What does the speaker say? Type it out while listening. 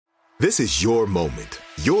This is your moment,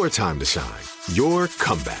 your time to shine, your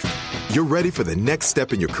comeback. You're ready for the next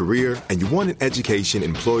step in your career, and you want an education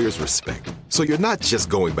employers respect. So you're not just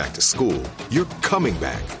going back to school, you're coming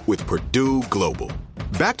back with Purdue Global.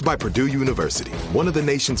 Backed by Purdue University, one of the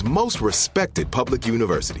nation's most respected public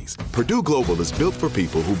universities, Purdue Global is built for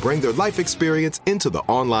people who bring their life experience into the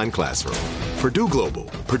online classroom. Purdue Global,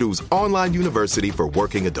 Purdue's online university for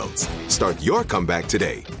working adults. Start your comeback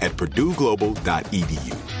today at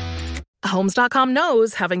purdueglobal.edu. Homes.com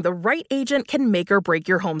knows having the right agent can make or break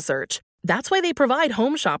your home search. That's why they provide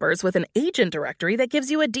home shoppers with an agent directory that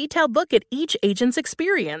gives you a detailed look at each agent's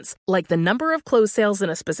experience, like the number of closed sales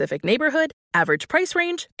in a specific neighborhood, average price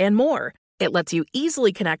range, and more. It lets you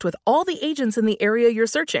easily connect with all the agents in the area you're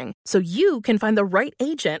searching, so you can find the right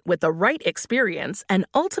agent with the right experience and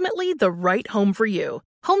ultimately the right home for you.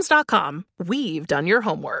 Homes.com. We've done your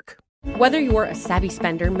homework. Whether you're a savvy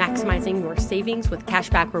spender maximizing your savings with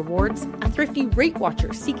cashback rewards, a thrifty rate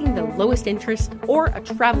watcher seeking the lowest interest, or a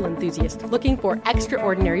travel enthusiast looking for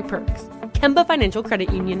extraordinary perks, Kemba Financial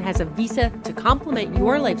Credit Union has a visa to complement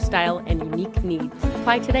your lifestyle and unique needs.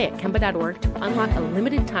 Apply today at Kemba.org to unlock a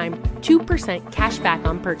limited-time 2% cash back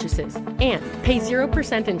on purchases and pay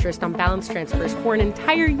 0% interest on balance transfers for an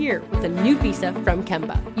entire year with a new visa from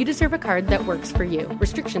Kemba. You deserve a card that works for you.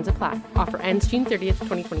 Restrictions apply. Offer ends June 30th,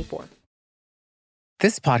 2024.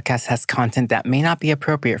 This podcast has content that may not be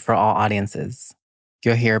appropriate for all audiences.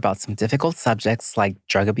 You'll hear about some difficult subjects like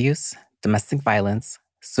drug abuse, domestic violence,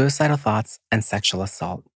 suicidal thoughts, and sexual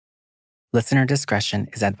assault. Listener discretion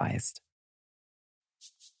is advised.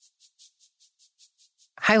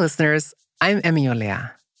 Hi, listeners. I'm Emi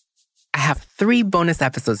Olea. I have 3 bonus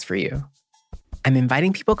episodes for you. I'm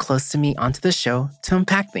inviting people close to me onto the show to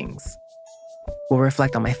unpack things. We'll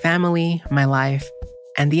reflect on my family, my life,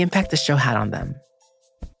 and the impact the show had on them.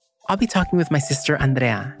 I'll be talking with my sister,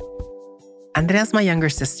 Andrea. Andrea's my younger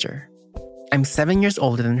sister. I'm 7 years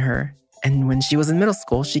older than her, and when she was in middle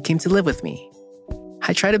school, she came to live with me.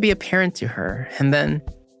 I tried to be a parent to her, and then,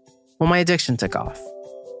 well, my addiction took off.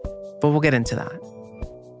 But we'll get into that.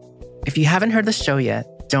 If you haven't heard the show yet,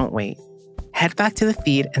 don't wait. Head back to the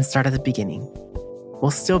feed and start at the beginning.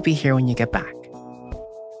 We'll still be here when you get back.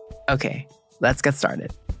 Okay, let's get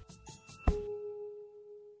started.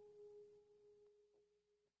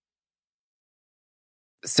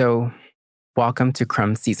 So, welcome to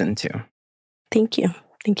Crumbs Season 2. Thank you.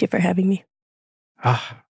 Thank you for having me.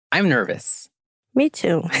 Oh, I'm nervous. Me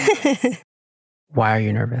too. Why are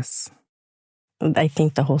you nervous? I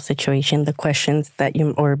think the whole situation, the questions that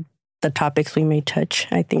or the topics we may touch,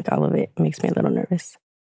 I think all of it makes me a little nervous.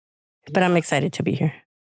 But I'm excited to be here.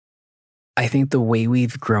 I think the way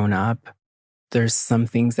we've grown up, there's some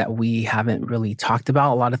things that we haven't really talked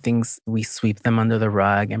about. A lot of things, we sweep them under the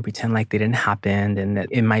rug and pretend like they didn't happen, and that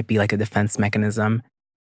it might be like a defense mechanism,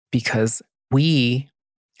 because we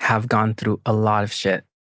have gone through a lot of shit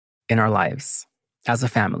in our lives as a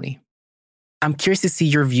family. I'm curious to see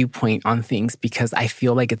your viewpoint on things because I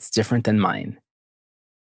feel like it's different than mine.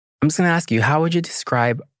 I'm just going to ask you, how would you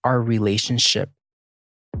describe our relationship?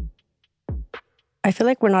 I feel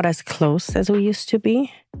like we're not as close as we used to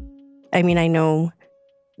be. I mean, I know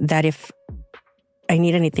that if I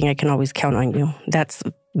need anything, I can always count on you. That's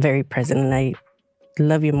very present, and I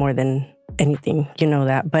love you more than anything. You know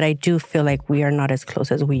that. But I do feel like we are not as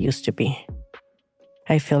close as we used to be.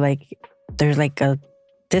 I feel like there's like a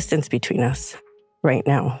distance between us right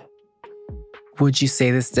now. Would you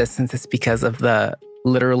say this distance is because of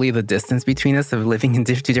literally the distance between us of living in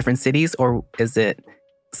 2 different cities, or is it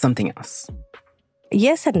something else?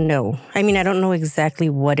 Yes and no. I mean, I don't know exactly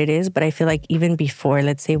what it is, but I feel like even before,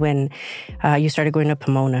 let's say when you started going to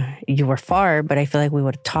Pomona, you were far, but I feel like we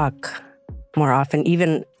would talk more often.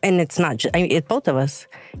 Even, and it's not just, it's both of us.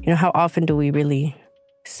 You know, how often do we really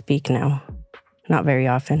speak now? Not very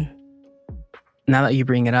often. Now that you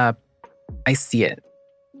bring it up, I see it.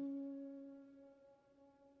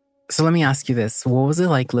 So let me ask you this. What was it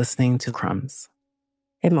like listening to Crumbs?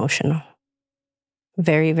 Emotional.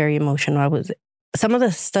 Very, very emotional. Some of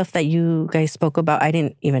the stuff that you guys spoke about, I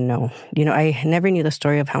didn't even know. You know, I never knew the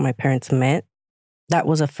story of how my parents met. That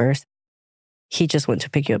was a first. He just went to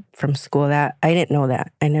pick you up from school. That I didn't know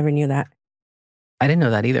that. I never knew that. I didn't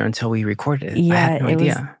know that either until we recorded it. Yeah, I had no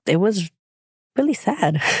idea. It was really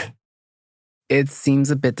sad. It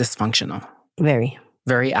seems a bit dysfunctional. Very.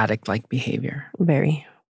 Very addict-like behavior. Very.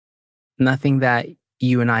 Nothing that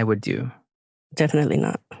you and I would do. Definitely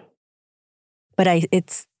not. But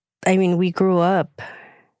we grew up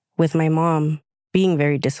with my mom being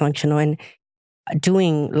very dysfunctional and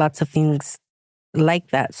doing lots of things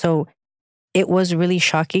like that. So it was really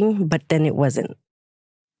shocking, but then it wasn't.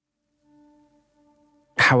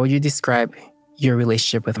 How would you describe your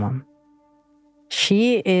relationship with mom?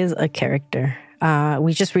 She is a character.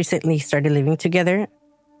 We just recently started living together.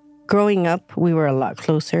 Growing up, we were a lot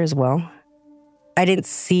closer as well. I didn't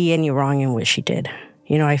see any wrong in what she did.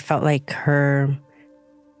 You know, I felt like her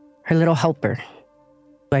little helper.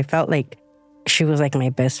 I felt like she was like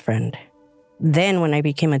my best friend. Then when I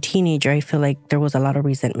became a teenager, I feel like there was a lot of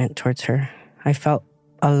resentment towards her. I felt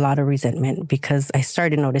a lot of resentment because I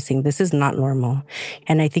started noticing this is not normal.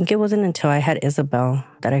 And I think it wasn't until I had Isabel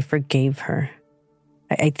that I forgave her.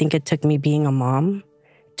 I think it took me being a mom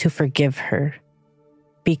to forgive her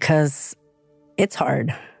because it's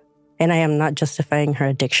hard. And I am not justifying her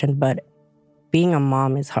addiction, but being a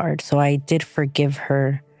mom is hard. So I did forgive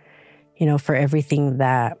her, you know, for everything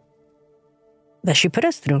that she put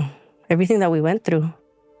us through, everything that we went through.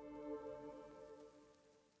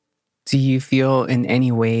 Do you feel in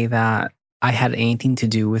any way that I had anything to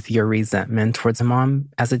do with your resentment towards mom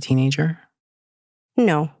as a teenager?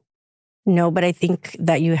 No, but I think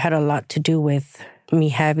that you had a lot to do with me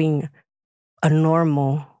having a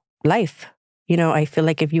normal life. You know, I feel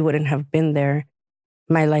like if you wouldn't have been there,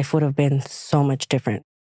 my life would have been so much different.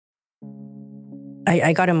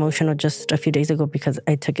 I got emotional just a few days ago because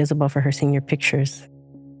I took Isabel for her senior pictures.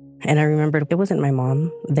 And I remembered it wasn't my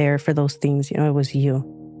mom there for those things. You know, it was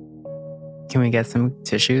you. Can we get some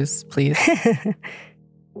tissues, please?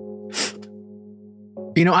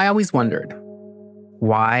 You know, I always wondered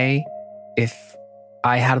why, if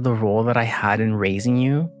I had the role that I had in raising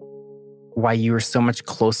you, why you were so much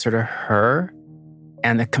closer to her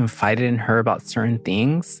and confided in her about certain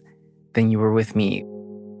things than you were with me.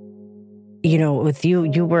 You know, with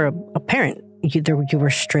you, you were a parent. You were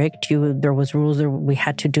strict. There was rules. We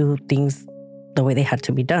had to do things the way they had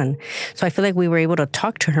to be done. So I feel like we were able to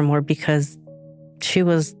talk to her more because she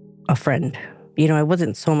was a friend. You know, it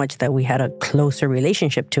wasn't so much that we had a closer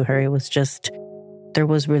relationship to her. It was just, there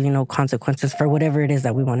was really no consequences for whatever it is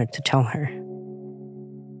that we wanted to tell her.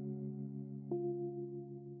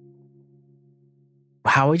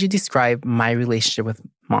 How would you describe my relationship with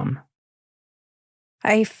mom?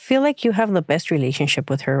 I feel like you have the best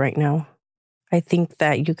relationship with her right now. I think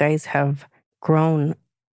that you guys have grown,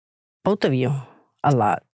 both of you, a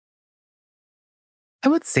lot. I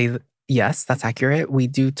would say that, yes, that's accurate. We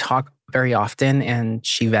do talk very often and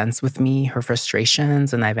she vents with me her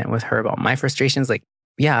frustrations and I vent with her about my frustrations. Like,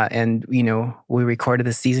 yeah. And, you know, we recorded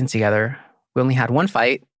the season together. We only had one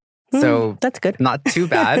fight. So that's good. Not too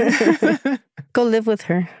bad. Go live with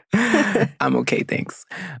her. I'm okay, thanks.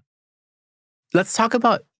 Let's talk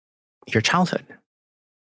about your childhood.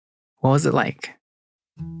 What was it like?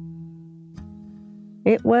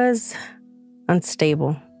 It was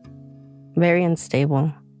unstable, very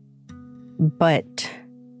unstable. But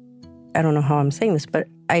I don't know how I'm saying this, but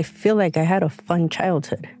I feel like I had a fun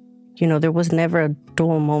childhood. You know, there was never a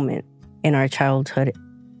dull moment in our childhood.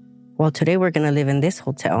 Well, today we're going to live in this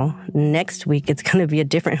hotel. Next week, it's going to be a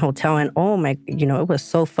different hotel. And oh my, you know, it was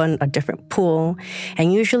so fun, a different pool.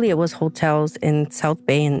 And usually it was hotels in South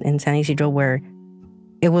Bay and in San Isidro where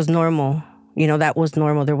it was normal. You know, that was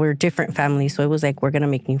normal. There were different families. So it was like, we're going to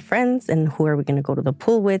make new friends. And who are we going to go to the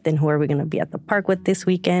pool with? And who are we going to be at the park with this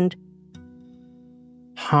weekend?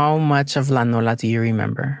 How much of La Nola do you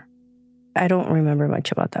remember? I don't remember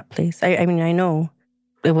much about that place. I mean, I know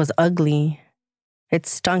it was ugly. It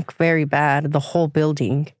stunk very bad, the whole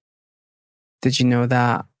building. Did you know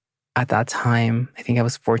that at that time, I think I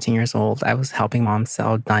was 14 years old, I was helping mom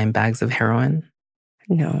sell dime bags of heroin?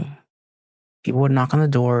 No. People would knock on the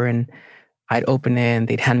door and I'd open it and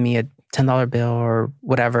they'd hand me a $10 bill or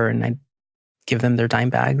whatever and I'd give them their dime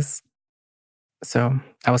bags. So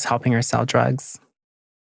I was helping her sell drugs.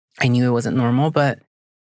 I knew it wasn't normal, but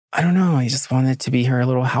I don't know. I just wanted to be her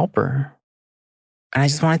little helper. And I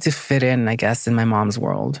just wanted to fit in, I guess, in my mom's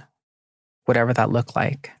world, whatever that looked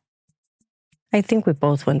like. I think we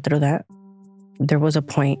both went through that. There was a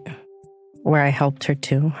point where I helped her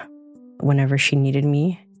too. Whenever she needed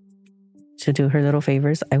me to do her little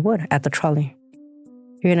favors, I would at the trolley.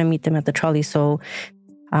 You're going to meet them at the trolley. So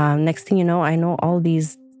next thing you know, I know all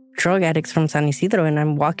these drug addicts from San Isidro and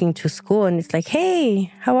I'm walking to school and it's like,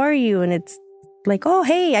 hey, how are you? And it's like, oh,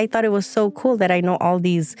 hey, I thought it was so cool that I know all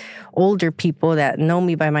these older people that know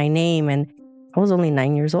me by my name. And I was only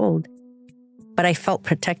 9 years old, but I felt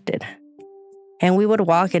protected. And we would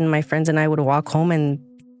walk and my friends and I would walk home and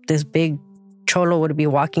this big cholo would be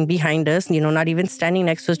walking behind us, you know, not even standing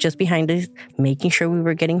next to us, just behind us, making sure we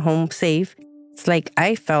were getting home safe. It's like,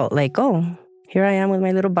 I felt like, oh, here I am with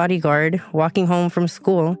my little bodyguard walking home from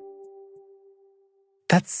school.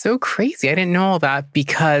 That's so crazy. I didn't know all that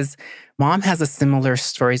because Mom has a similar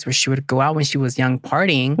stories where she would go out when she was young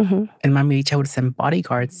partying, and Mami Richa would send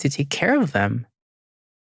bodyguards to take care of them.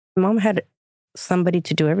 Mom had somebody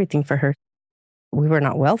to do everything for her. We were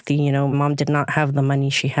not wealthy, you know. Mom did not have the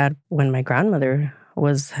money she had when my grandmother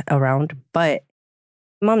was around, but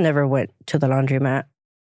Mom never went to the laundromat.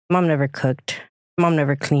 Mom never cooked. Mom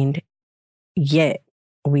never cleaned. Yet,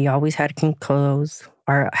 we always had clean clothes.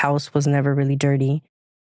 Our house was never really dirty.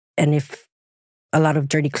 And if a lot of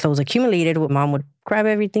dirty clothes accumulated, Mom would grab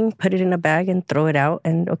everything, put it in a bag and throw it out.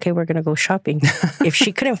 And okay, we're going to go shopping. If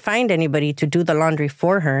she couldn't find anybody to do the laundry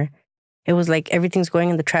for her, it was like everything's going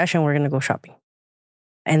in the trash and we're going to go shopping.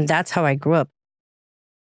 And that's how I grew up.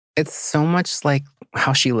 It's so much like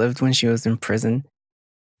how she lived when she was in prison.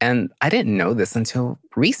 And I didn't know this until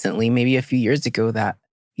recently, maybe a few years ago, that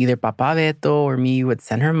either Papa Beto or me would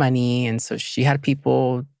send her money. And so she had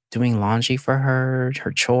people doing laundry for her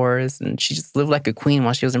chores, and she just lived like a queen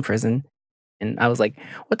while she was in prison. And I was like,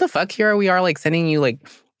 what the fuck? Here we are like sending you like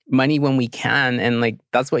money when we can. And like,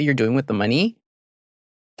 that's what you're doing with the money?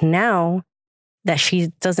 Now that she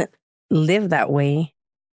doesn't live that way,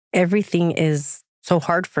 everything is so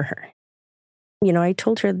hard for her. You know, I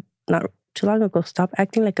told her not too long ago, stop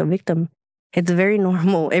acting like a victim. It's very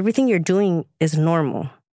normal. Everything you're doing is normal.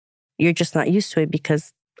 You're just not used to it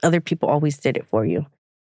because other people always did it for you.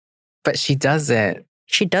 But she does it.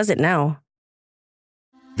 She does it now.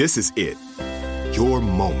 This is it. Your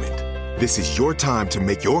moment. This is your time to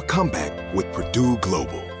make your comeback with Purdue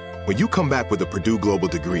Global. When you come back with a Purdue Global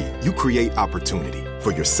degree, you create opportunity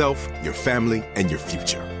for yourself, your family, and your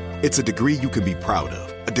future. It's a degree you can be proud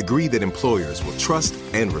of, a degree that employers will trust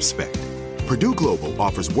and respect. Purdue Global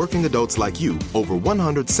offers working adults like you over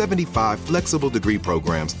 175 flexible degree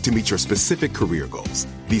programs to meet your specific career goals.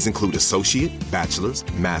 These include associate, bachelor's,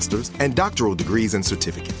 master's, and doctoral degrees and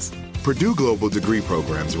certificates. Purdue Global degree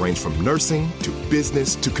programs range from nursing to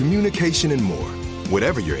business to communication and more.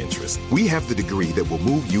 Whatever your interest, we have the degree that will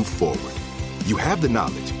move you forward. You have the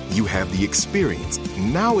knowledge, you have the experience.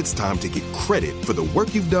 Now it's time to get credit for the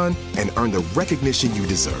work you've done and earn the recognition you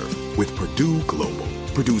deserve with Purdue Global,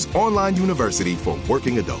 Purdue's online university for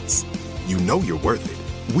working adults. You know you're worth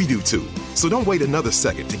it. We do too. So don't wait another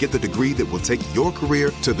second to get the degree that will take your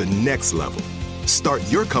career to the next level. Start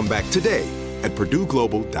your comeback today at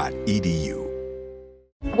purdueglobal.edu.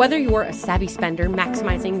 Whether you're a savvy spender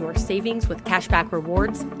maximizing your savings with cashback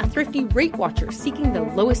rewards, a thrifty rate watcher seeking the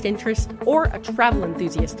lowest interest, or a travel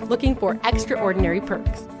enthusiast looking for extraordinary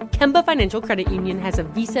perks, Kemba Financial Credit Union has a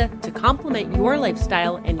visa to complement your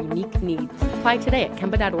lifestyle and unique needs. Apply today at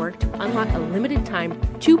Kemba.org to unlock a limited time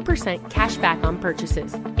 2% cash back on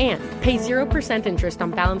purchases and pay 0% interest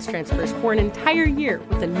on balance transfers for an entire year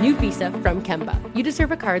with a new visa from Kemba. You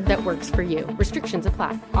deserve a card that works for you. Restrictions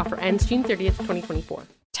apply. Offer ends June 30th, 2024.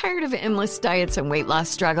 Tired of endless diets and weight loss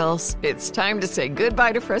struggles? It's time to say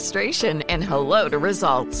goodbye to frustration and hello to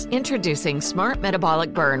results. Introducing Smart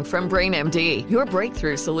Metabolic Burn from BrainMD, your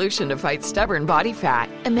breakthrough solution to fight stubborn body fat.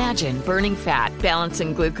 Imagine burning fat,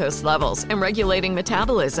 balancing glucose levels, and regulating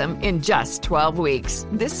metabolism in just 12 weeks.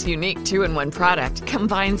 This unique 2-in-1 product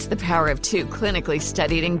combines the power of 2 clinically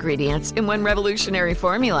studied ingredients in one revolutionary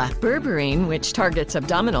formula. Berberine, which targets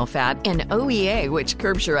abdominal fat, and OEA, which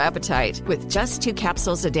curbs your appetite. With just 2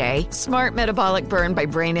 capsules a day, Smart Metabolic Burn by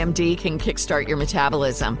BrainMD can kickstart your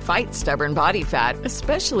metabolism, fight stubborn body fat,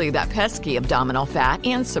 especially that pesky abdominal fat,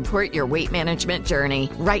 and support your weight management journey.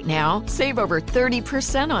 Right now, save over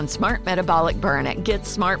 30% on Smart Metabolic Burn at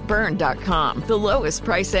GetSmartBurn.com. The lowest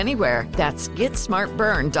price anywhere. That's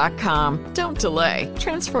GetSmartBurn.com. Don't delay.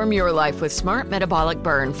 Transform your life with Smart Metabolic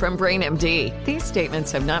Burn from BrainMD. These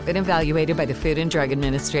statements have not been evaluated by the Food and Drug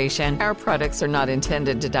Administration. Our products are not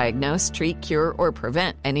intended to diagnose, treat, cure, or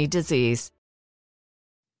prevent any disease.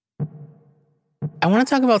 I want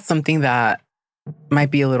to talk about something that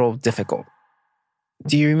might be a little difficult.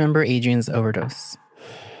 Do you remember Adrian's overdose?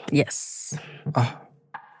 Yes. Oh.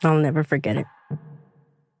 I'll never forget it.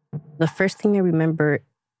 The first thing I remember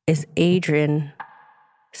is Adrian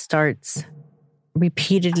starts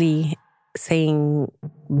repeatedly saying,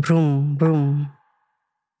 broom, broom.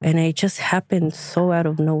 And it just happened so out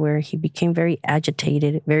of nowhere. He became very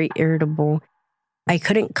agitated, very irritable. I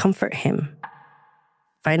couldn't comfort him.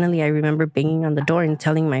 Finally, I remember banging on the door and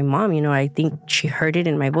telling my mom, I think she heard it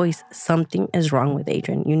in my voice. Something is wrong with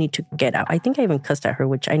Adrian. You need to get out. I think I even cussed at her,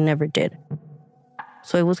 which I never did.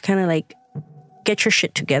 So it was kind of like, get your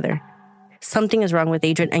shit together. Something is wrong with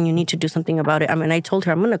Adrian and you need to do something about it. I told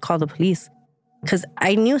her I'm going to call the police because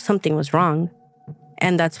I knew something was wrong.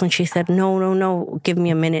 And that's when she said, no, give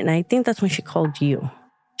me a minute. And I think that's when she called you.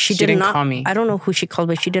 She didn't not call me. I don't know who she called,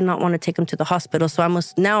 but she did not want to take him to the hospital. So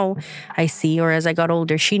now I see, or as I got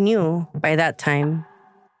older, she knew by that time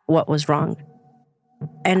what was wrong.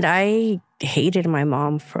 And I hated my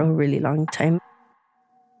mom for a really long time.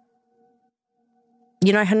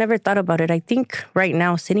 You know, I had never thought about it. I think right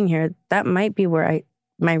now, sitting here, that might be where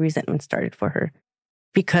my resentment started for her.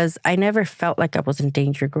 Because I never felt like I was in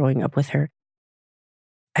danger growing up with her.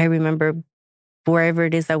 I remember wherever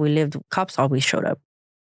it is that we lived, cops always showed up.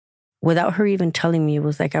 Without her even telling me, it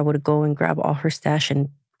was like I would go and grab all her stash and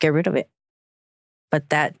get rid of it. But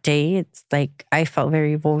that day, it's like I felt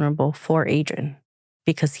very vulnerable for Adrian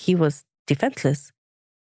because he was defenseless.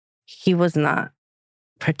 He was not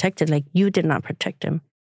protected. Like, you did not protect him.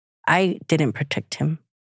 I didn't protect him.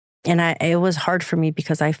 And it was hard for me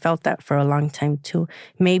because I felt that for a long time too.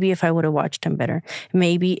 Maybe if I would have watched him better.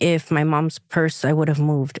 Maybe if my mom's purse, I would have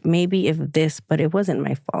moved. Maybe if this, but it wasn't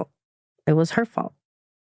my fault. It was her fault.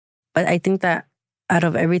 But I think that out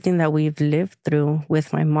of everything that we've lived through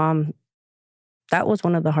with my mom, that was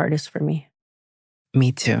one of the hardest for me.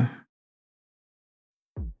 Me too.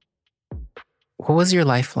 What was your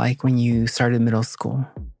life like when you started middle school?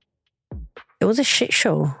 It was a shit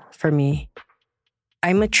show for me.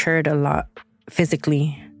 I matured a lot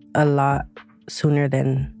physically, a lot sooner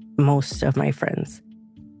than most of my friends.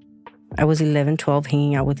 I was 11, 12,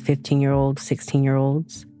 hanging out with 15-year-olds,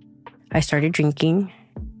 16-year-olds. I started drinking,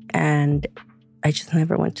 and I just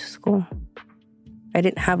never went to school. I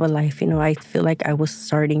didn't have a life. You know, I feel like I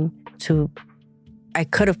was I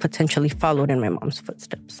could have potentially followed in my mom's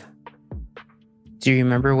footsteps. Do you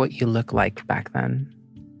remember what you looked like back then?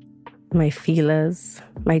 My Fila's,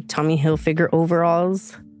 my Tommy Hilfiger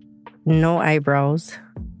overalls, no eyebrows,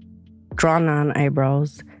 drawn-on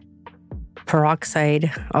eyebrows,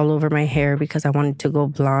 peroxide all over my hair because I wanted to go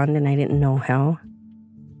blonde and I didn't know how.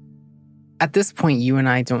 At this point, you and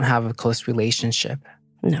I don't have a close relationship.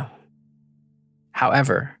 No.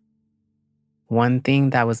 However, one thing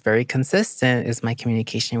that was very consistent is my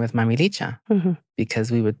communication with Mami Licha,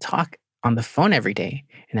 because we would talk on the phone every day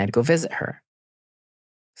and I'd go visit her.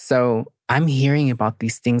 So I'm hearing about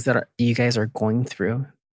these things that you guys are going through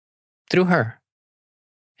her.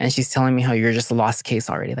 And she's telling me how you're just a lost case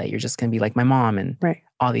already, that you're just going to be like my mom and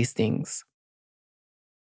all these things.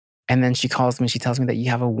 And then she calls me, she tells me that you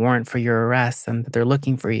have a warrant for your arrest and that they're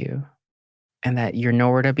looking for you and that you're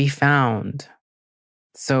nowhere to be found.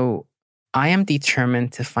 So I am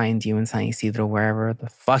determined to find you in San Isidro, wherever the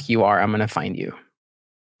fuck you are, I'm going to find you.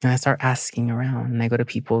 And I start asking around and I go to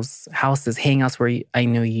people's houses, hangouts where I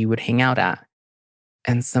know you would hang out at.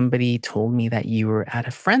 And somebody told me that you were at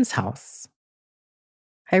a friend's house.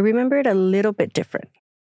 I remember it a little bit different.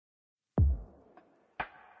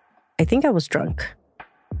 I think I was drunk.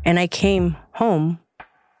 And I came home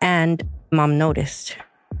and mom noticed.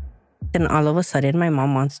 Then all of a sudden, my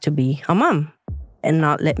mom wants to be a mom and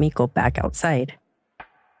not let me go back outside.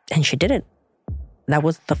 And she didn't. That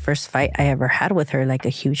was the first fight I ever had with her, like a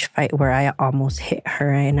huge fight where I almost hit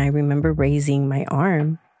her. And I remember raising my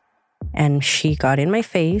arm and she got in my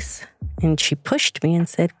face and she pushed me and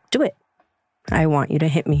said, "Do it. I want you to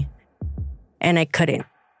hit me." And I couldn't.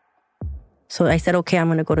 So I said, "Okay, I'm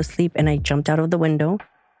going to go to sleep." And I jumped out of the window.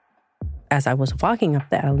 As I was walking up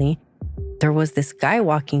the alley, there was this guy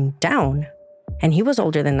walking down. And he was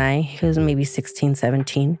older than I. He was maybe 16,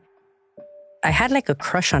 17. I had like a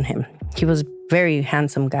crush on him. He was a very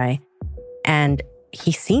handsome guy. And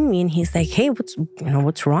he seen me and he's like, "Hey,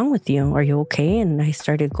 what's wrong with you? Are you okay?" And I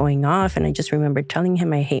started going off. And I just remember telling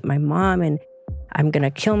him I hate my mom and I'm going to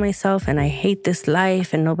kill myself and I hate this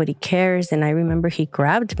life and nobody cares. And I remember he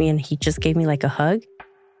grabbed me and he just gave me like a hug.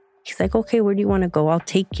 He's like, "Okay, where do you want to go? I'll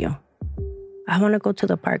take you." "I want to go to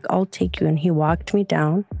the park. I'll take you." And he walked me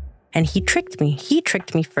down and he tricked me. He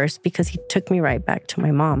tricked me first because he took me right back to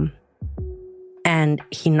my mom. And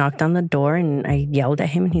he knocked on the door and I yelled at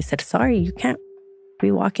him and he said, "Sorry, you can't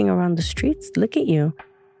be walking around the streets. Look at you."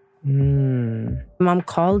 Mom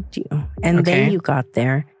called you and then you got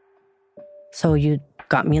there. So you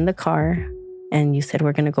got me in the car and you said,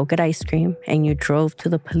 "We're going to go get ice cream." And you drove to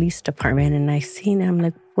the police department and I seen it. I'm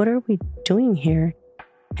like, "What are we doing here?"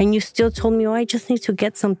 And you still told me, "Oh, I just need to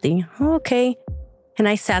get something." "Oh, okay." And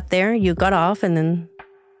I sat there, you got off. And then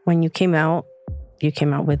when you came out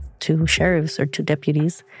with 2 sheriffs or 2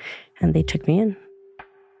 deputies and they took me in.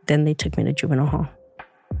 Then they took me to juvenile hall.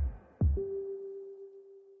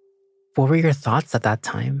 What were your thoughts at that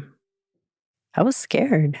time? I was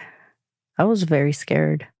scared. I was very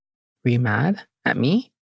scared. Were you mad at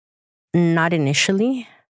me? Not initially.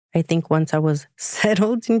 I think once I was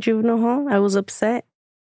settled in juvenile hall, I was upset.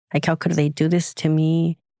 Like, how could they do this to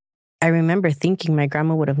me? I remember thinking my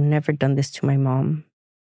grandma would have never done this to my mom.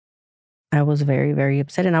 I was very, very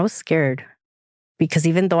upset and I was scared because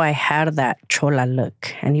even though I had that chola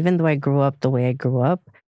look and even though I grew up the way I grew up,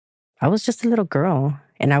 I was just a little girl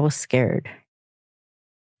and I was scared.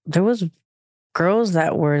 There was girls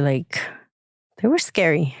that were like, they were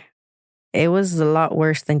scary. It was a lot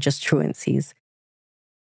worse than just truancies.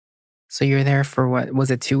 So you're there for what? Was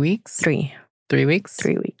it 2 weeks? 3. 3 weeks?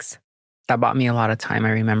 3 weeks. That bought me a lot of time,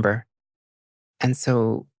 I remember. And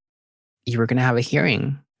so you were going to have a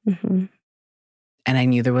hearing. Mm-hmm. And I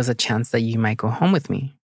knew there was a chance that you might go home with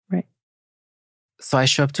me. Right. So I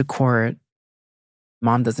show up to court.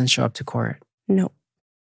 Mom doesn't show up to court. No,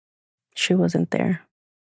 she wasn't there.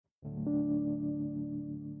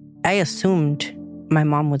 I assumed my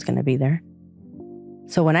mom was going to be there.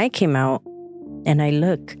 So when I came out and I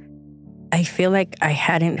look, I feel like I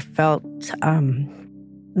hadn't felt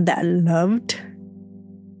that loved,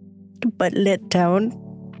 but let down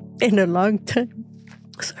in a long time.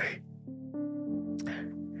 Sorry.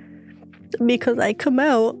 Because I come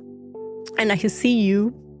out and I see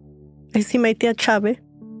you. I see my tia Chave.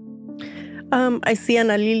 I see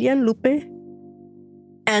Ana Lilia and Lupe.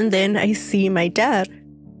 And then I see my dad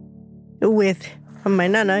with my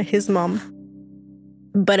nana, his mom.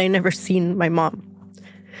 But I never seen my mom.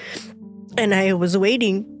 And I was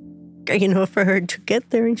waiting, for her to get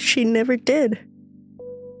there, and she never did.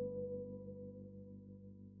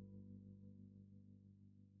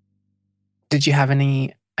 Did you have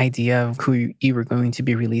any idea of who you were going to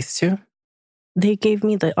be released to? They gave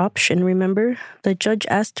me the option, remember? The judge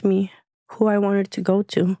asked me who I wanted to go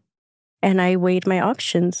to, and I weighed my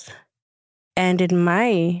options. And in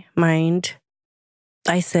my mind,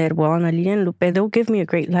 I said, well, Ana Lilia and Lupe, they'll give me a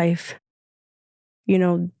great life.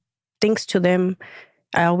 Thanks to them,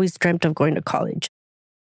 I always dreamt of going to college.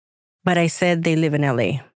 But I said they live in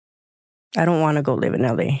LA. I don't want to go live in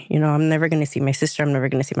LA. I'm never going to see my sister. I'm never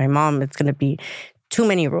going to see my mom. It's going to be too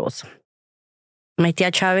many rules. My tia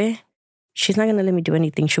Chave, she's not going to let me do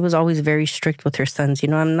anything. She was always very strict with her sons.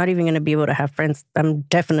 I'm not even going to be able to have friends. I'm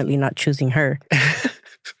definitely not choosing her.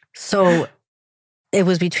 So it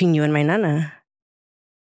was between you and my nana.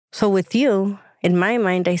 So with you, in my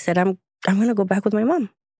mind, I said, I'm going to go back with my mom.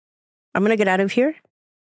 I'm going to get out of here.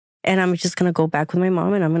 And I'm just going to go back with my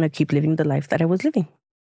mom and I'm going to keep living the life that I was living.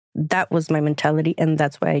 That was my mentality. And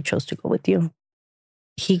that's why I chose to go with you.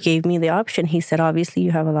 He gave me the option. He said, obviously,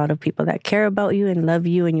 you have a lot of people that care about you and love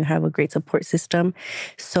you and you have a great support system.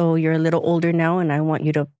 So you're a little older now and I want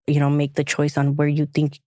you to, make the choice on where you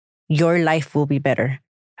think your life will be better.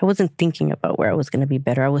 I wasn't thinking about where I was going to be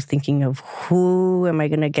better. I was thinking of who am I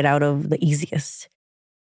going to get out of the easiest.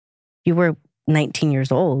 You were 19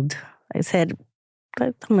 years old. I said,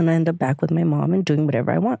 I'm going to end up back with my mom and doing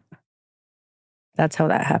whatever I want. That's how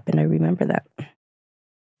that happened. I remember that.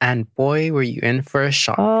 And boy, were you in for a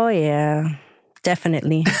shock. Oh, yeah,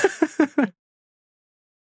 definitely.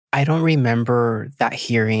 I don't remember that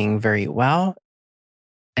hearing very well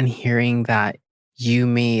and hearing that you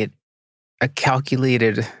made a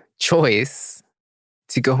calculated choice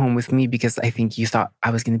to go home with me because I think you thought I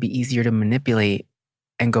was going to be easier to manipulate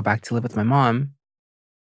and go back to live with my mom.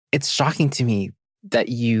 It's shocking to me that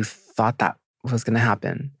you thought that was going to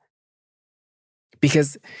happen.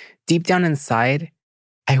 Because deep down inside,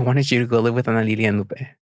 I wanted you to go live with Ana Lilia and Lupe.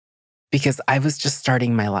 Because I was just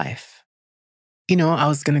starting my life. I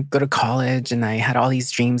was going to go to college and I had all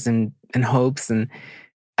these dreams and hopes. And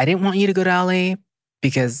I didn't want you to go to LA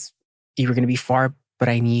because you were going to be far, but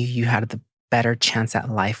I knew you had the better chance at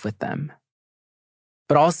life with them.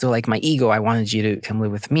 But also, like my ego, I wanted you to come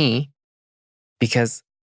live with me because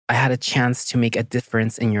I had a chance to make a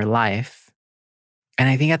difference in your life. And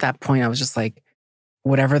I think at that point, I was just like,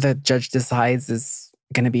 whatever the judge decides is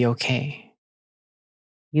going to be okay.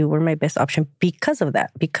 You were my best option because of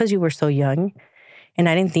that, because you were so young. And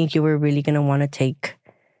I didn't think you were really going to want to take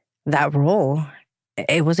that role.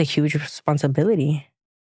 It was a huge responsibility.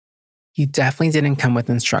 You definitely didn't come with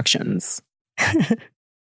instructions.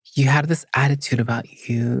 You had this attitude about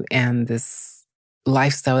you and this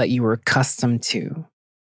lifestyle that you were accustomed to.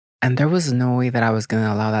 And there was no way that I was going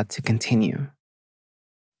to allow that to continue.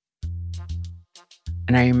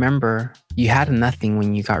 And I remember you had nothing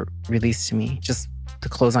when you got released to me, just the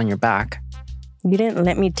clothes on your back. You didn't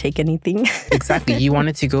let me take anything. Exactly. You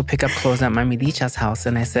wanted to go pick up clothes at Mami Licha's house.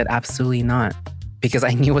 And I said, absolutely not. Because I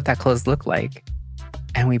knew what that clothes looked like.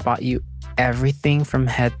 And we bought you everything from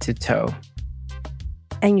head to toe.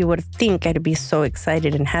 And you would think I'd be so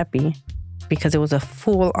excited and happy because it was a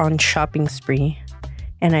full-on shopping spree.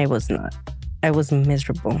 And I was not. I was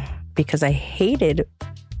miserable because I hated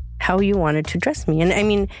how you wanted to dress me. And I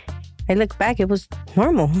mean, I look back, it was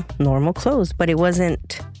normal clothes, but it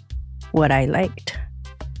wasn't what I liked.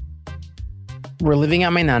 We're living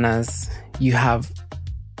at my nana's. You have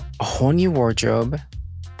a whole new wardrobe,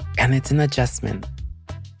 and it's an adjustment.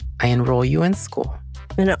 I enroll you in school.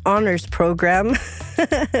 In an honors program.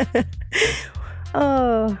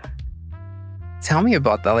 Oh. Tell me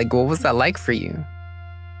about that. Like, what was that like for you?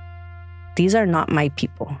 These are not my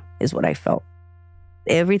people, is what I felt.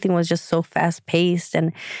 Everything was just so fast-paced.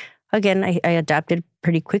 And again, I adapted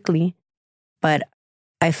pretty quickly, but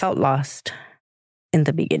I felt lost in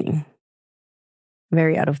the beginning.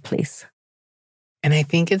 Very out of place. And I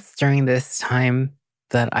think it's during this time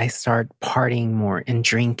that I start partying more and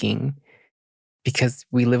drinking, because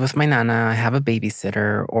we live with my nana, I have a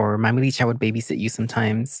babysitter, or my Milicha would babysit you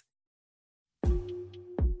sometimes.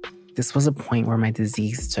 This was a point where my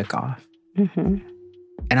disease took off. Mm-hmm.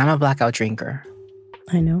 And I'm a blackout drinker.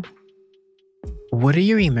 I know. What do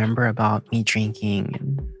you remember about me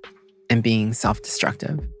drinking and being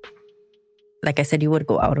self-destructive? Like I said, you would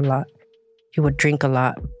go out a lot. You would drink a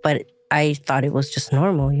lot, but I thought it was just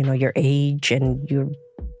normal, you know, your age, and you're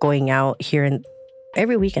going out here, and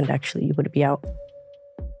every weekend, actually, you would be out.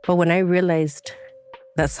 But when I realized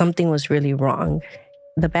that something was really wrong,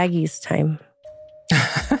 the baggies time,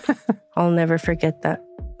 I'll never forget that.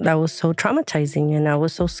 That was so traumatizing, and I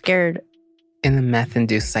was so scared. In the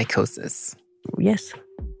meth-induced psychosis. Yes.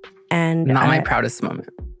 And not my proudest moment.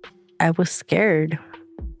 I was scared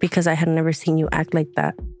because I had never seen you act like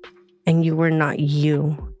that. And you were not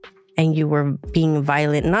you. And you were being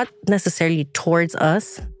violent, not necessarily towards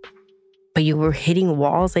us, but you were hitting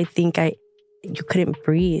walls. I think you couldn't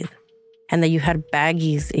breathe. And that you had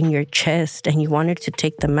baggies in your chest and you wanted to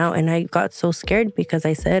take them out. And I got so scared because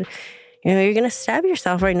I said, you know, you're going to stab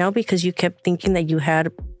yourself right now because you kept thinking that you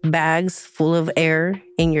had bags full of air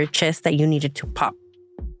in your chest that you needed to pop.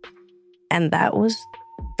 And that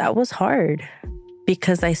was hard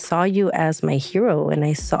because I saw you as my hero, and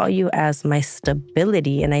I saw you as my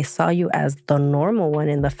stability, and I saw you as the normal one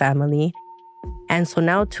in the family. And so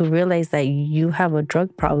now to realize that you have a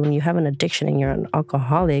drug problem, you have an addiction, and you're an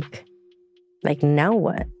alcoholic, like, now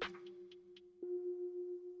what?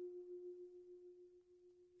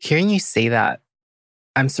 Hearing you say that,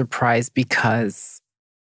 I'm surprised because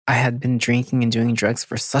I had been drinking and doing drugs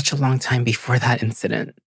for such a long time before that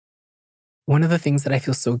incident. One of the things that I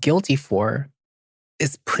feel so guilty for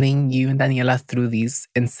is putting you and Daniela through these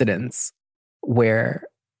incidents where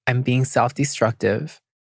I'm being self-destructive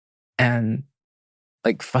and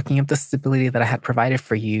like fucking up the stability that I had provided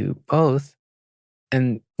for you both.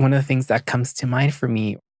 And one of the things that comes to mind for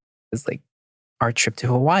me is like our trip to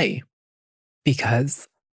Hawaii, because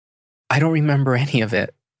I don't remember any of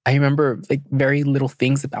it. I remember like very little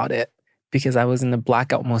things about it because I was in the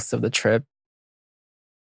blackout most of the trip.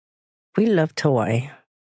 We loved Hawaii.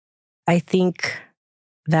 I think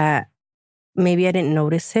that maybe I didn't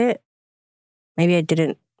notice it. Maybe I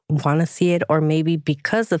didn't want to see it, or maybe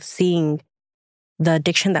because of seeing the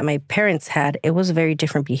addiction that my parents had, it was very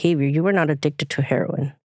different behavior. You were not addicted to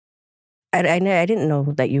heroin. I didn't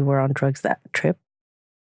know that you were on drugs that trip.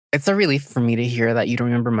 It's a relief for me to hear that you don't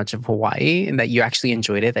remember much of Hawaii and that you actually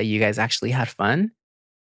enjoyed it, that you guys actually had fun.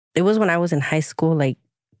 It was when I was in high school, like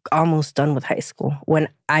almost done with high school, when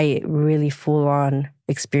I really full on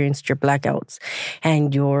experienced your blackouts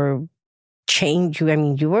and your change.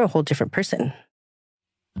 You were a whole different person.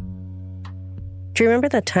 Do you remember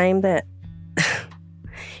the time that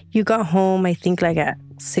you got home, I think like at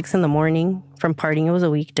 6 a.m. from partying? It was a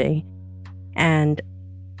weekday. And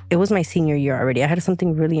it was my senior year already. I had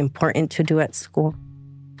something really important to do at school.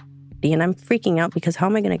 And I'm freaking out because how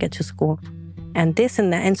am I going to get to school? And this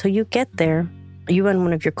and that. And so you get there, you and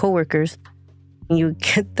one of your coworkers, and you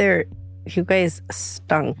get there, you guys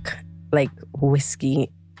stunk like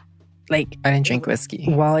whiskey. Like, I didn't drink whiskey.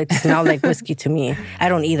 Well, it smelled like whiskey to me. I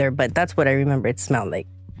don't either, but that's what I remember it smelled like.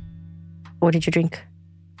 What did you drink?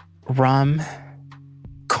 Rum,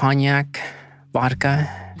 cognac,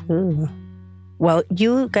 vodka. Ooh. Well,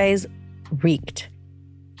 you guys reeked.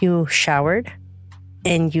 You showered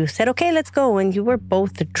and you said, okay, let's go. And you were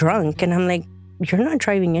both drunk. And I'm like, you're not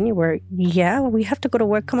driving anywhere. Yeah, we have to go to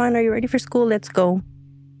work. Come on, are you ready for school? Let's go.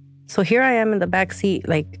 So here I am in the back seat,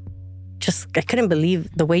 like, I couldn't believe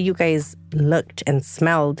the way you guys looked and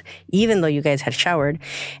smelled, even though you guys had showered.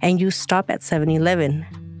 And you stop at 7-Eleven.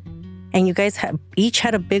 And you guys each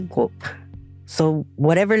had a big gulp. So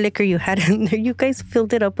whatever liquor you had in there, you guys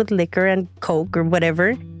filled it up with liquor and Coke or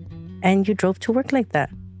whatever. And you drove to work like that.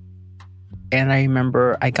 And I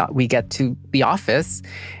remember we get to the office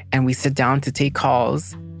and we sit down to take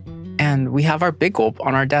calls. And we have our big gulp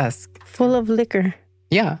on our desk. Full of liquor.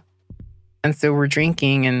 Yeah. And so we're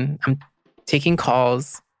drinking and I'm taking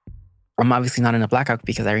calls. I'm obviously not in a blackout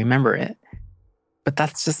because I remember it. But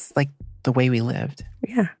that's just like the way we lived.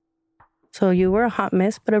 Yeah. So you were a hot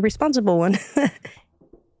mess, but a responsible one.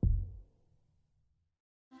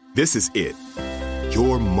 This is it.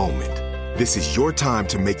 Your moment. This is your time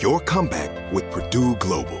to make your comeback with Purdue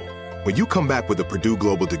Global. When you come back with a Purdue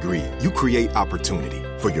Global degree, you create opportunity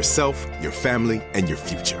for yourself, your family, and your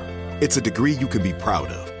future. It's a degree you can be proud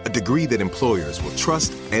of, a degree that employers will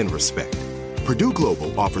trust and respect. Purdue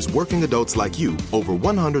Global offers working adults like you over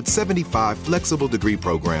 175 flexible degree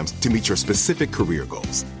programs to meet your specific career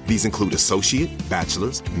goals. These include associate,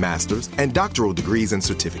 bachelor's, master's, and doctoral degrees and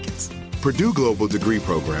certificates. Purdue Global degree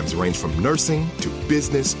programs range from nursing to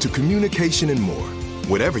business to communication and more.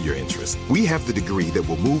 Whatever your interest, we have the degree that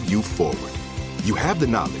will move you forward. You have the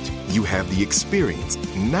knowledge, you have the experience.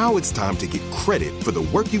 Now it's time to get credit for the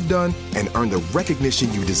work you've done and earn the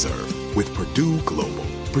recognition you deserve with Purdue Global,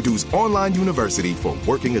 Purdue's online university for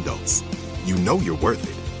working adults. You know you're worth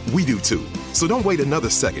it. We do too. So don't wait another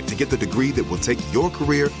second to get the degree that will take your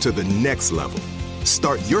career to the next level.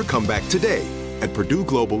 Start your comeback today at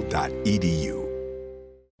purdueglobal.edu.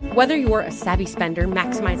 Whether you're a savvy spender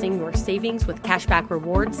maximizing your savings with cashback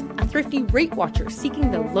rewards, a thrifty rate watcher seeking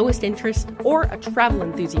the lowest interest, or a travel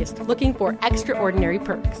enthusiast looking for extraordinary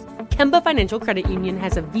perks, Kemba Financial Credit Union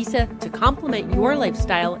has a visa to complement your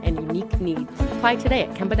lifestyle and unique needs. Apply today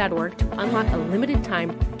at Kemba.org to unlock a limited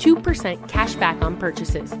time 2% cash back on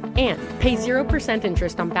purchases and pay 0%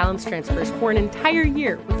 interest on balance transfers for an entire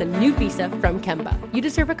year with a new visa from Kemba. You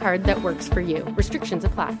deserve a card that works for you. Restrictions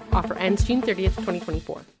apply. Offer ends June 30th,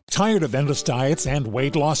 2024. Tired of endless diets and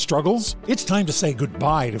weight loss struggles? It's time to say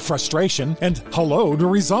goodbye to frustration and hello to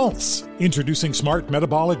results. Introducing Smart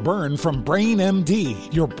Metabolic Burn from Brain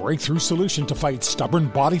MD, your breakthrough solution to fight stubborn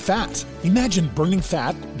body fat. Imagine burning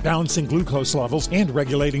fat, balancing glucose levels, and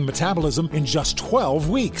regulating metabolism in just 12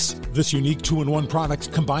 weeks. This unique 2-in-1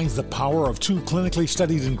 product combines the power of 2 clinically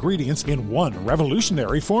studied ingredients in one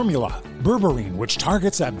revolutionary formula. Berberine, which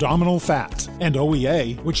targets abdominal fat, and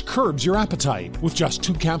OEA, which curbs your appetite. With just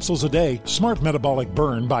 2 capsules a day, Smart Metabolic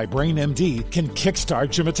Burn by Brain MD can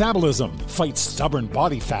kickstart your metabolism, fight stubborn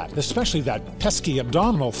body fat, especially that pesky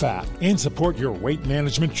abdominal fat, and support your weight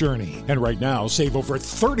management journey. And right now, save over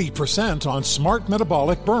 30% on Smart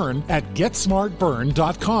Metabolic Burn at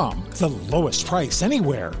GetSmartBurn.com. The lowest price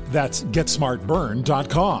anywhere. That's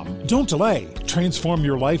GetSmartBurn.com. Don't delay. Transform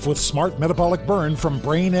your life with Smart Metabolic Burn from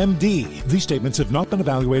Brain MD. These statements have not been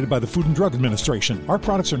evaluated by the Food and Drug Administration. Our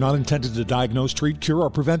products are not intended to diagnose, treat, cure, or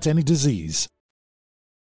prevent any disease.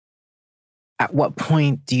 At what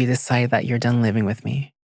point do you decide that you're done living with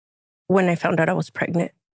me? When I found out I was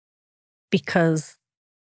pregnant, because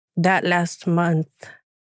that last month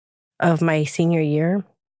of my senior year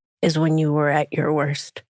is when you were at your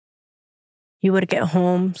worst. You would get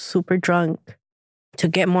home super drunk to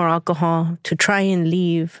get more alcohol, to try and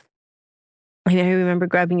leave. And I remember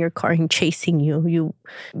grabbing your car and chasing you,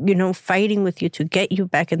 fighting with you to get you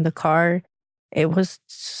back in the car. It was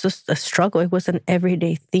just a struggle. It was an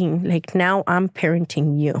everyday thing. Like, now I'm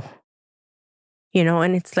parenting you,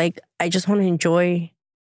 and it's like, I just want to enjoy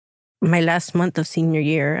my last month of senior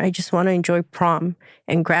year. I just want to enjoy prom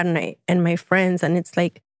and grad night and my friends. And it's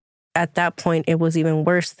like, at that point, it was even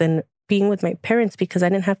worse than being with my parents because I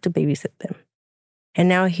didn't have to babysit them. And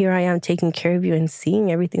now here I am taking care of you and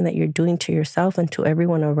seeing everything that you're doing to yourself and to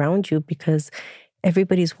everyone around you because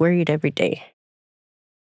everybody's worried every day.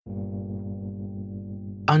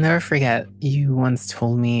 I'll never forget, you once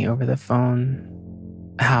told me over the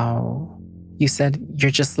phone how you said, you're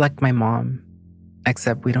just like my mom,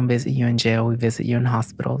 except we don't visit you in jail, we visit you in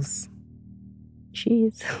hospitals.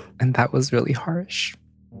 Jeez. And that was really harsh.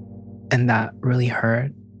 And that really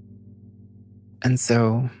hurt. And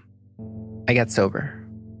so I get sober.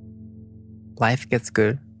 Life gets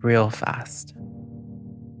good real fast.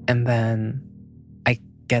 And then I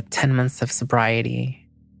get 10 months of sobriety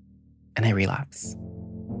and I relapse.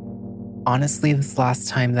 Honestly, this last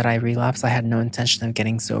time that I relapsed, I had no intention of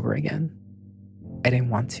getting sober again. I didn't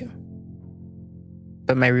want to.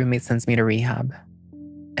 But my roommate sends me to rehab,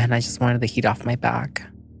 and I just wanted the heat off my back.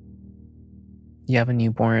 You have a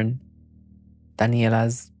newborn.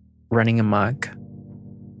 Daniela's running amok.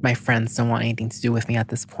 My friends don't want anything to do with me at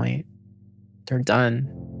this point. They're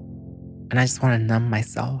done. And I just want to numb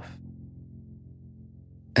myself.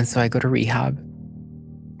 And so I go to rehab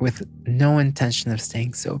with no intention of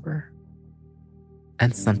staying sober.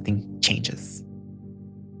 And something changes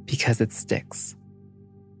because it sticks.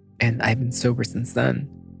 And I've been sober since then.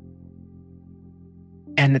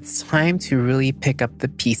 And it's time to really pick up the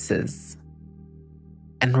pieces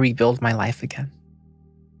and rebuild my life again.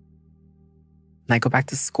 And I go back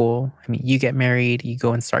to school. I mean, you get married, you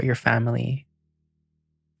go and start your family,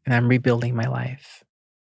 and I'm rebuilding my life.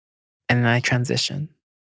 And then I transition.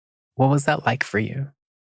 What was that like for you?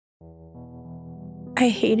 I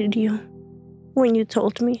hated you when you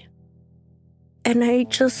told me. And I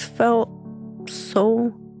just felt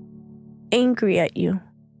so angry at you.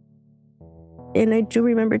 And I do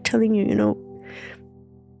remember telling you,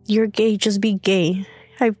 you're gay, just be gay.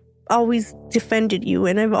 I've always defended you,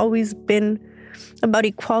 and I've always been about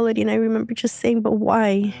equality. And I remember just saying, but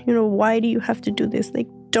why? Why do you have to do this? Like,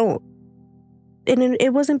 don't. And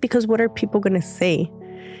it wasn't because what are people going to say?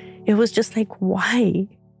 It was just like, why?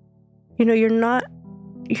 You're not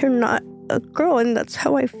a girl, and that's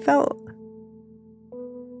how I felt.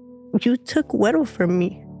 You took Güero from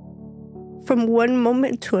me from one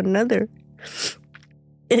moment to another.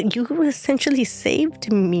 And you essentially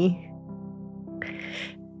saved me.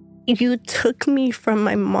 You took me from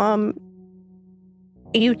my mom.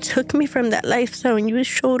 You took me from that lifestyle, and you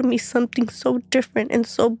showed me something so different and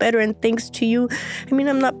so better. And thanks to you, I mean,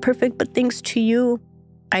 I'm not perfect, but thanks to you,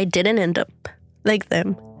 I didn't end up like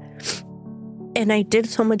them. And I did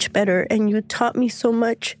so much better, and you taught me so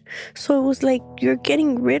much. So it was like, you're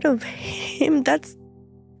getting rid of him.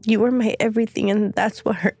 You were my everything, and that's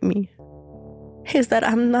what hurt me. Is that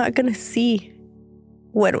I'm not going to see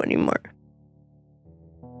Güero anymore.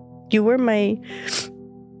 You were my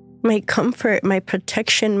comfort, my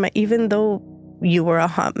protection, even though you were a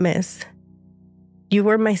hot mess. You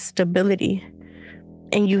were my stability.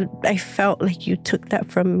 And I felt like you took that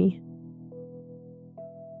from me.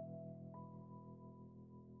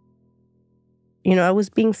 I was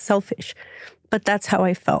being selfish, but that's how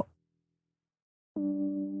I felt.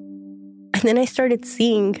 And then I started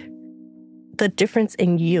seeing the difference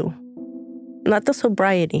in you. Not the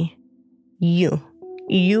sobriety.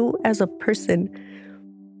 You as a person.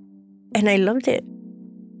 And I loved it.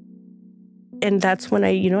 And that's when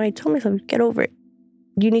I told myself, get over it.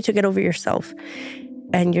 You need to get over yourself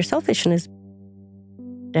and your selfishness.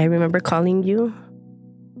 I remember calling you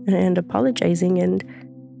and apologizing. And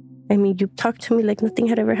I mean, you talked to me like nothing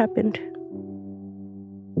had ever happened.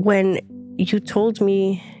 When you told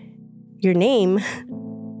me your name,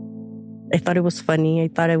 I thought it was funny. I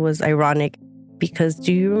thought it was ironic. Because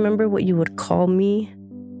do you remember what you would call me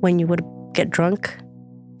when you would get drunk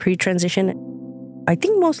pre-transition? I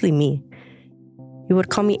think mostly me. You would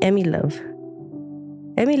call me Emmy Love.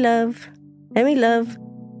 Emmy Love. Emmy Love.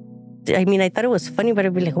 I mean, I thought it was funny, but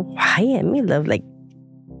I'd be like, why Emmy Love?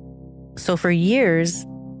 So for years,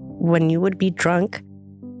 when you would be drunk,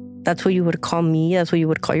 that's what you would call me. That's what you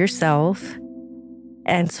would call yourself.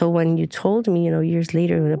 And so when you told me, years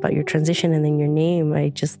later about your transition and then your name, I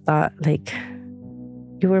just thought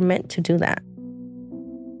you were meant to do that.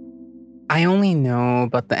 I only know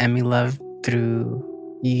about the Emmy Love through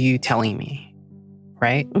you telling me,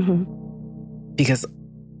 right? Mm-hmm. Because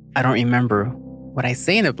I don't remember what I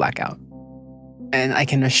say in a blackout. And I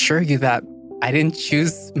can assure you that I didn't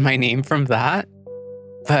choose my name from that.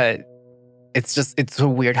 But it's so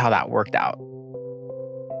weird how that worked out.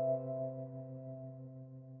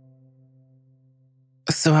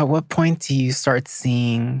 So at what point do you start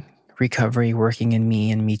seeing recovery working in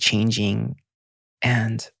me and me changing?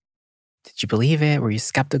 And did you believe it? Were you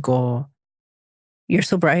skeptical? Your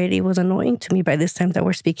sobriety was annoying to me by this time that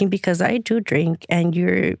we're speaking, because I do drink, and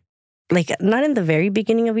you're not in the very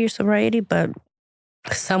beginning of your sobriety, but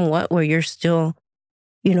somewhat where you're still,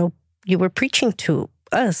 you were preaching to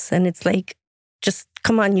us, and it's like, just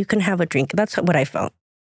come on, you can have a drink. That's what I felt.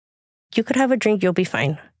 You could have a drink, you'll be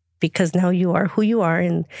fine, because now you are who you are.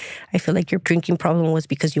 And I feel like your drinking problem was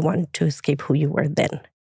because you wanted to escape who you were then.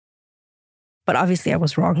 But obviously I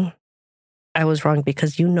was wrong. I was wrong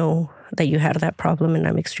because you know that you had that problem, and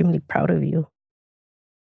I'm extremely proud of you.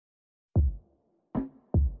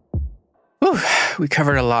 Whew, we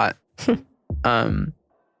covered a lot.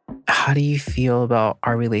 How do you feel about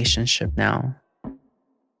our relationship now?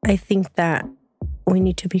 I think that we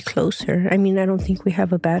need to be closer. I mean, I don't think we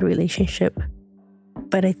have a bad relationship,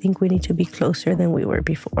 but I think we need to be closer than we were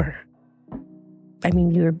before. I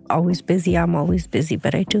mean, you're always busy, I'm always busy,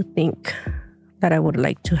 but I do think that I would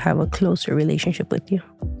like to have a closer relationship with you.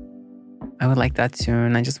 I would like that too,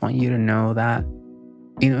 and I just want you to know that,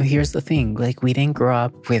 here's the thing, we didn't grow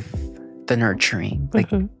up with the nurturing.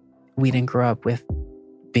 We didn't grow up with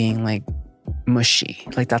being mushy.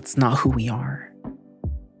 That's not who we are.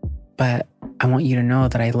 But I want you to know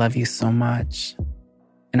that I love you so much.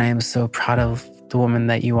 And I am so proud of the woman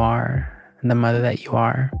that you are and the mother that you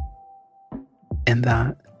are. And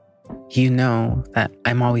that you know that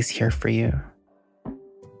I'm always here for you.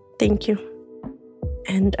 Thank you.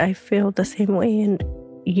 And I feel the same way. And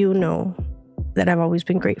you know that I've always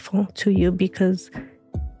been grateful to you because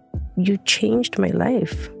you changed my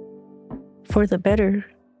life for the better.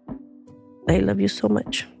 I love you so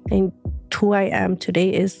much. And who I am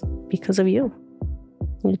today is because of you.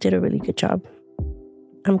 You did a really good job.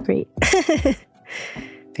 I'm great.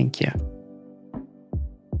 Thank you.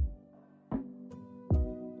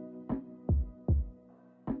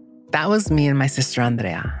 That was me and my sister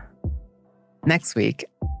Andrea. Next week,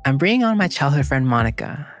 I'm bringing on my childhood friend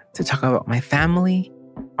Monica to talk about my family,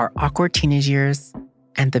 our awkward teenage years,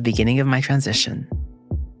 and the beginning of my transition.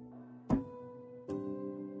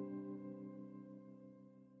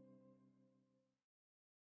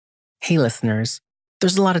 Hey listeners,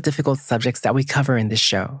 there's a lot of difficult subjects that we cover in this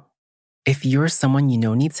show. If you're someone you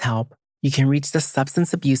know needs help, you can reach the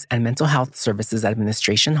Substance Abuse and Mental Health Services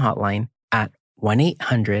Administration hotline at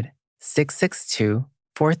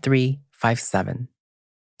 1-800-662-4357.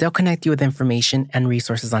 They'll connect you with information and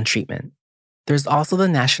resources on treatment. There's also the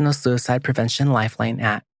National Suicide Prevention Lifeline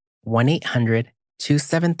at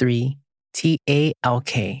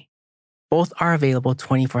 1-800-273-TALK. Both are available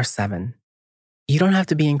 24/7. You don't have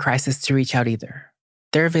to be in crisis to reach out either.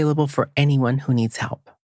 They're available for anyone who needs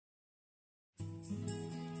help.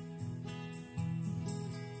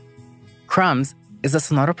 Crumbs is a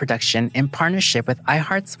Sonoro production in partnership with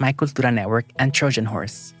iHeart's My Cultura Network and Trojan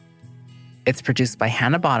Horse. It's produced by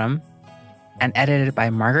Hannah Bottom and edited by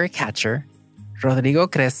Margaret Catcher, Rodrigo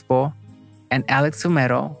Crespo, and Alex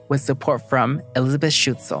Fumero with support from Elizabeth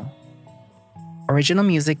Schutzel. Original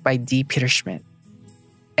music by D. Peter Schmidt.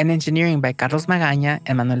 And engineering by Carlos Magaña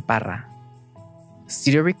and Manuel Parra.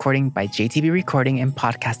 Studio recording by JTB Recording and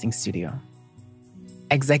Podcasting Studio.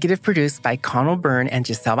 Executive produced by Connell Byrne and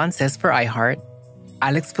Giselle Vances for iHeart,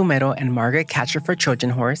 Alex Fumero and Margaret Catcher for Trojan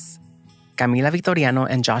Horse, Camila Victoriano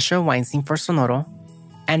and Joshua Weinstein for Sonoro,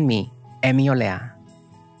 and me, Emi Olea.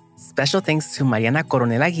 Special thanks to Mariana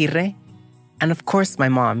Coronel Aguirre, and of course my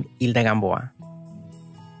mom, Hilda Gamboa.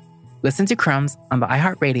 Listen to Crumbs on the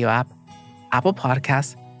iHeartRadio app, Apple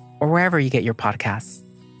Podcasts, or wherever you get your podcasts.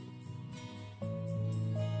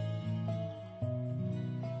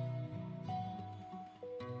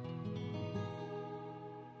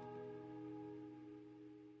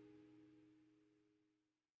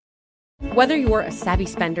 Whether you're a savvy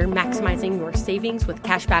spender maximizing your savings with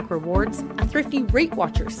cashback rewards, a thrifty rate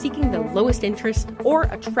watcher seeking the lowest interest, or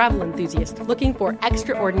a travel enthusiast looking for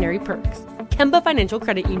extraordinary perks, Kemba Financial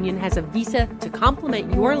Credit Union has a visa to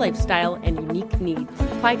complement your lifestyle and unique needs.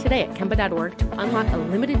 Apply today at Kemba.org to unlock a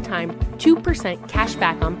limited-time 2% cash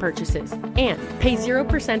back on purchases and pay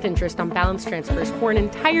 0% interest on balance transfers for an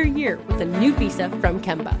entire year with a new visa from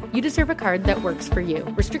Kemba. You deserve a card that works for you.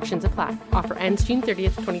 Restrictions apply. Offer ends June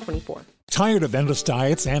 30th, 2024. Tired of endless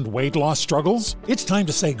diets and weight loss struggles? It's time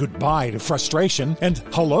to say goodbye to frustration and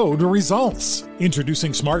hello to results.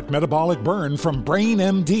 Introducing Smart Metabolic Burn from Brain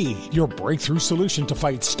MD, your breakthrough solution to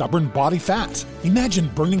fight stubborn body fat. Imagine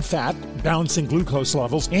burning fat, balancing glucose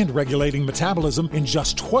levels, and regulating metabolism in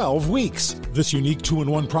just 12 weeks. This unique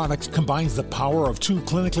 2-in-1 product combines the power of 2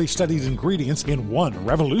 clinically studied ingredients in one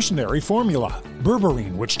revolutionary formula.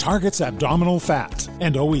 Berberine, which targets abdominal fat,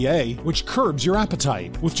 and OEA, which curbs your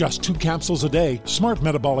appetite. With just 2 capsules a day, Smart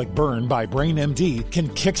Metabolic Burn by Brain MD can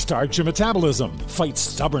kickstart your metabolism, fight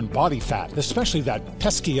stubborn body fat, especially that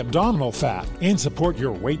pesky abdominal fat, and support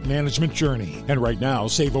your weight management journey. And right now,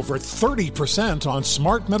 save over 30% on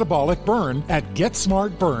Smart Metabolic Burn at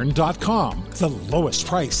GetSmartBurn.com. The lowest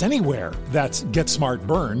price anywhere. That's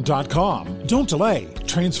GetSmartBurn.com. Don't delay.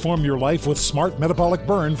 Transform your life with Smart Metabolic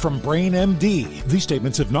Burn from Brain MD. These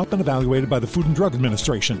statements have not been evaluated by the Food and Drug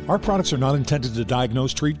Administration. Our products are not intended to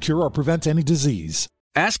diagnose, treat, cure, or prevent any disease.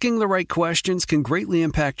 Asking the right questions can greatly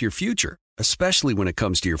impact your future, especially when it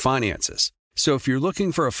comes to your finances. So if you're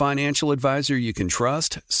looking for a financial advisor you can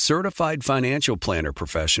trust, certified financial planner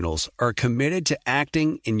professionals are committed to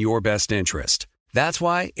acting in your best interest. That's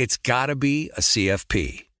why it's got to be a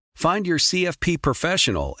CFP. Find your CFP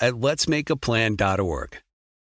professional at letsmakeaplan.org.